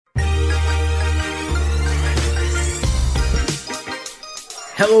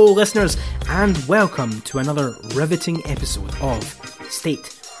Hello listeners, and welcome to another riveting episode of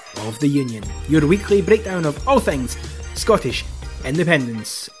State of the Union, your weekly breakdown of all things Scottish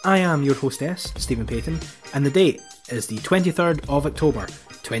independence. I am your hostess, Stephen Payton, and the date is the 23rd of October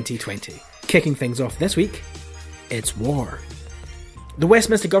 2020. Kicking things off this week, it's war. The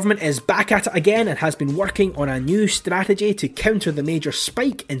Westminster government is back at it again and has been working on a new strategy to counter the major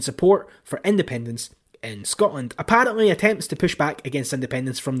spike in support for independence in Scotland. Apparently, attempts to push back against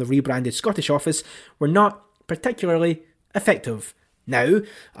independence from the rebranded Scottish Office were not particularly effective. Now,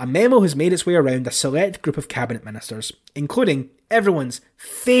 a memo has made its way around a select group of cabinet ministers, including everyone's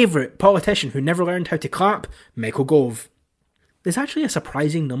favourite politician who never learned how to clap, Michael Gove. There's actually a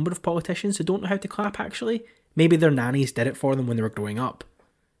surprising number of politicians who don't know how to clap, actually. Maybe their nannies did it for them when they were growing up.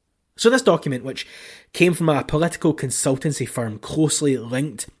 So this document, which came from a political consultancy firm closely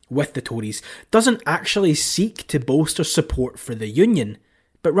linked with the Tories, doesn't actually seek to bolster support for the Union,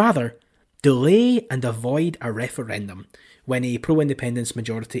 but rather delay and avoid a referendum when a pro-independence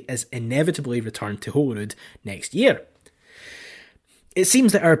majority is inevitably returned to Holyrood next year. It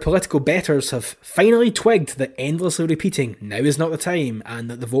seems that our political betters have finally twigged that endlessly repeating "now is not the time"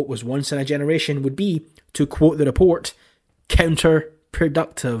 and that the vote was once in a generation would be, to quote the report,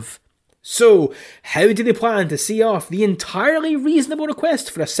 counterproductive. So, how do they plan to see off the entirely reasonable request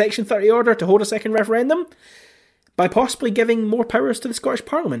for a Section 30 order to hold a second referendum? By possibly giving more powers to the Scottish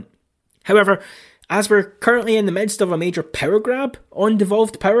Parliament. However, as we're currently in the midst of a major power grab on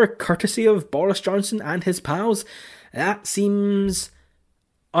devolved power courtesy of Boris Johnson and his pals, that seems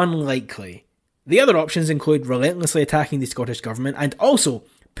unlikely. The other options include relentlessly attacking the Scottish Government and also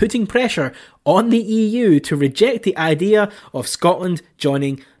putting pressure on the EU to reject the idea of Scotland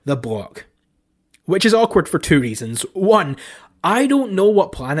joining the bloc. Which is awkward for two reasons. One, I don't know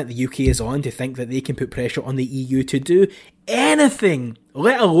what planet the UK is on to think that they can put pressure on the EU to do anything,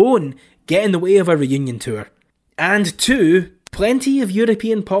 let alone get in the way of a reunion tour. And two, plenty of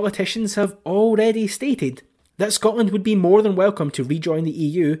European politicians have already stated that Scotland would be more than welcome to rejoin the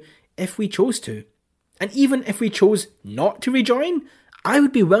EU if we chose to. And even if we chose not to rejoin, I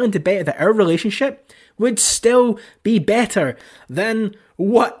would be willing to bet that our relationship would still be better than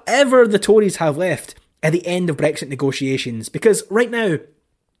whatever the Tories have left at the end of Brexit negotiations. Because right now,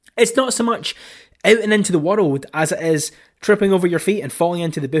 it's not so much out and into the world as it is tripping over your feet and falling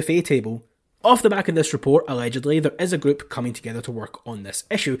into the buffet table. Off the back of this report, allegedly, there is a group coming together to work on this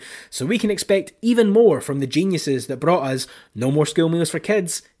issue, so we can expect even more from the geniuses that brought us no more school meals for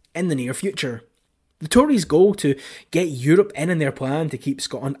kids in the near future. The Tories' goal to get Europe in their plan to keep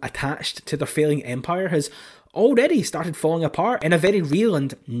Scotland attached to their failing empire has already started falling apart in a very real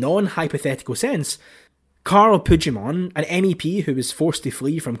and non-hypothetical sense. Carl Puigdemont, an MEP who was forced to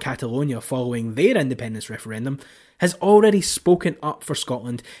flee from Catalonia following their independence referendum, has already spoken up for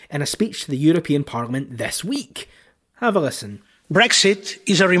Scotland in a speech to the European Parliament this week. Have a listen. Brexit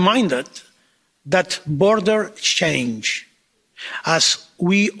is a reminder that borders change. As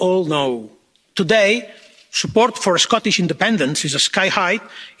we all know, today, support for Scottish independence is sky high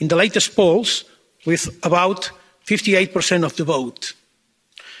in the latest polls, with about 58% of the vote.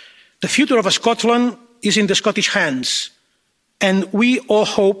 The future of Scotland is in the Scottish hands, and we all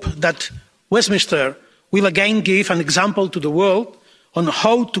hope that Westminster will again give an example to the world on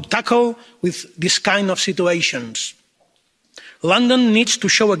how to tackle with this kind of situations. London needs to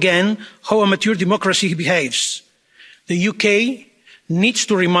show again how a mature democracy behaves. The UK needs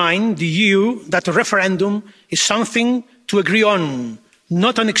to remind the EU that a referendum is something to agree on,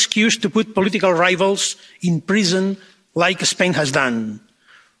 not an excuse to put political rivals in prison like Spain has done.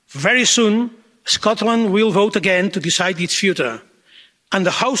 Very soon, Scotland will vote again to decide its future, and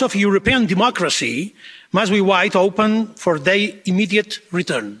the House of European Democracy must be wide open for their immediate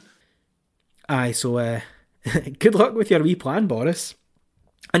return. Aye, so good luck with your wee plan, Boris.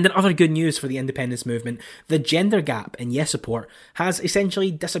 And in other good news for the independence movement, the gender gap in yes support has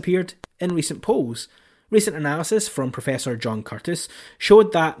essentially disappeared in recent polls. Recent analysis from Professor John Curtis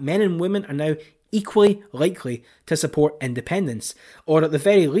showed that men and women are now equally likely to support independence, or at the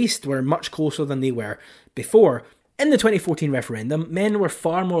very least were much closer than they were before. In the 2014 referendum, men were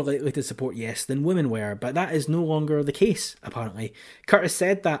far more likely to support yes than women were, but that is no longer the case, apparently. Curtis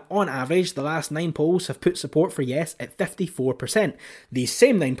said that, on average, the last 9 polls have put support for yes at 54%. These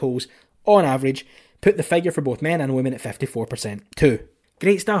same 9 polls, on average, put the figure for both men and women at 54% too.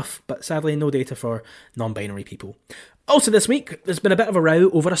 Great stuff, but sadly no data for non-binary people. Also this week, there's been a bit of a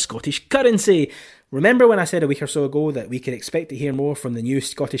row over a Scottish currency. Remember when I said a week or so ago that we could expect to hear more from the new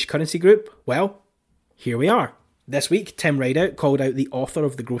Scottish currency group? Well, here we are. This week, Tim Rideout called out the author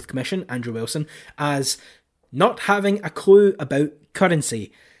of the Growth Commission, Andrew Wilson, as not having a clue about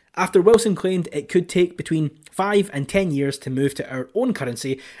currency, after Wilson claimed it could take between 5 and 10 years to move to our own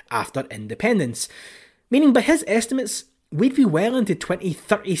currency after independence, meaning by his estimates, we'd be well into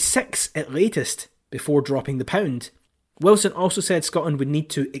 2036 at latest before dropping the pound. Wilson also said Scotland would need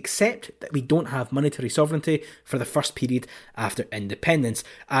to accept that we don't have monetary sovereignty for the first period after independence,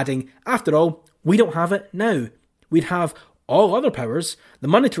 adding, after all, we don't have it now. We'd have all other powers. The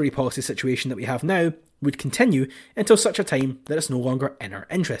monetary policy situation that we have now would continue until such a time that it's no longer in our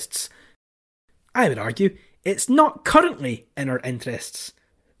interests. I would argue it's not currently in our interests.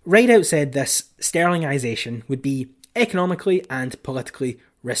 Rideout said this sterlingisation would be economically and politically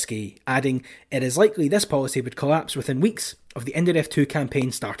risky, adding, it is likely this policy would collapse within weeks of the IndyRef2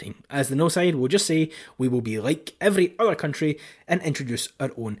 campaign starting, as the no side will just say we will be like every other country and introduce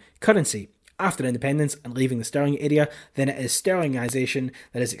our own currency. After independence and leaving the sterling area, then it is sterlingisation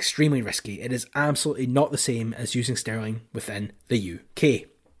that is extremely risky. It is absolutely not the same as using sterling within the UK.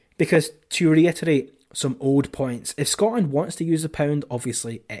 Because, to reiterate some old points, if Scotland wants to use the pound,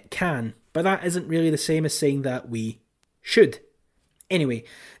 obviously it can, but that isn't really the same as saying that we should. Anyway,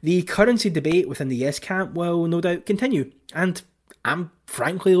 the currency debate within the Yes camp will no doubt continue, and I'm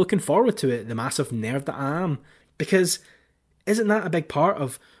frankly looking forward to it, the massive nerd that I am, because isn't that a big part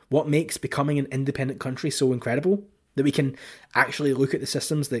of what makes becoming an independent country so incredible? That we can actually look at the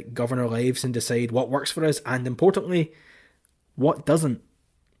systems that govern our lives and decide what works for us, and importantly, what doesn't.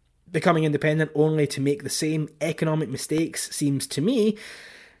 Becoming independent only to make the same economic mistakes seems to me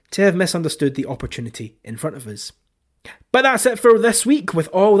to have misunderstood the opportunity in front of us. But that's it for this week. With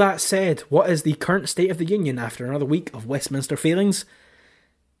all that said, what is the current state of the Union after another week of Westminster failings?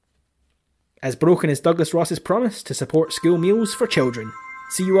 As broken as Douglas Ross's promise to support school meals for children.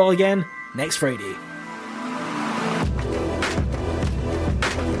 See you all again next Friday.